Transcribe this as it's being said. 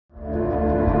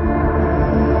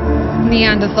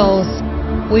Neanderthals,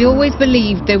 we always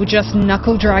believed they were just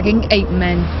knuckle-dragging ape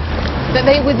men. That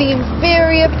they were the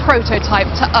inferior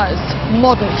prototype to us,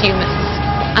 modern humans,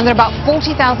 and that about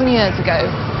 40,000 years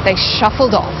ago, they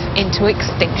shuffled off into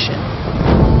extinction.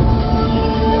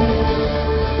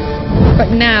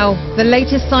 But now, the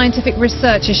latest scientific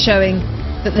research is showing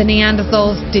that the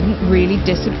Neanderthals didn't really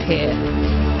disappear.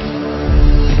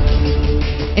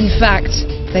 In fact,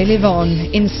 they live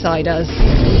on inside us.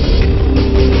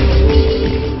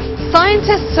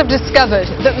 Scientists have discovered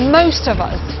that most of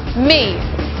us, me,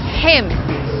 him,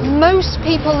 most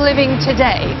people living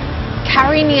today,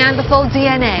 carry Neanderthal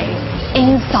DNA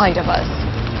inside of us.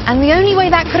 And the only way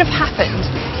that could have happened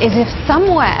is if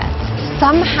somewhere,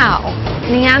 somehow,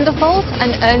 Neanderthals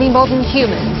and early modern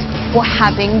humans were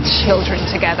having children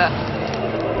together.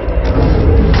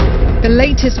 The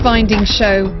latest findings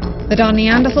show that our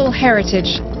Neanderthal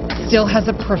heritage still has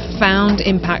a profound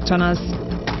impact on us.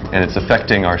 And it's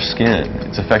affecting our skin,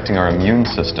 it's affecting our immune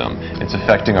system, it's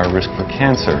affecting our risk for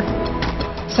cancer.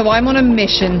 So I'm on a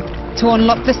mission to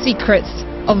unlock the secrets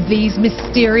of these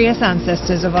mysterious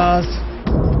ancestors of ours.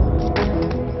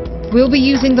 We'll be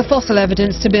using the fossil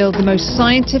evidence to build the most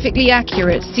scientifically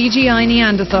accurate CGI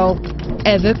Neanderthal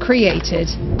ever created.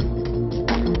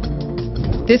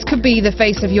 This could be the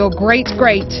face of your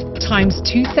great-great times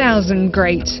 2,000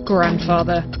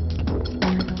 great-grandfather.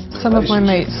 Some of my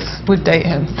mates would date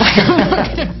him.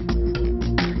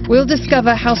 We'll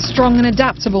discover how strong and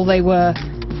adaptable they were,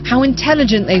 how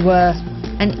intelligent they were,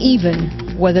 and even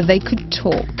whether they could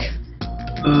talk.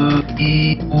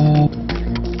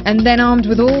 And then, armed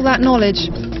with all that knowledge,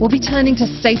 we'll be turning to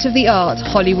state-of-the-art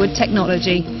Hollywood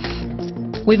technology.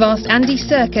 We've asked Andy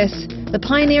Serkis, the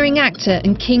pioneering actor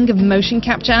and king of motion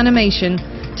capture animation,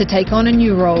 to take on a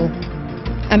new role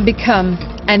and become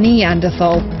a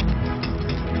Neanderthal.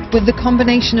 With the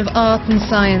combination of art and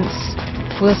science,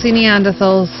 we'll see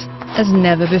Neanderthals as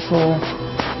never before.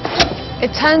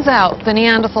 It turns out the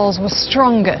Neanderthals were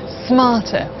stronger,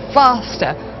 smarter,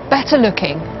 faster, better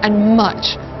looking, and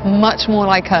much, much more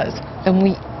like us than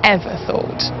we ever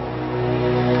thought.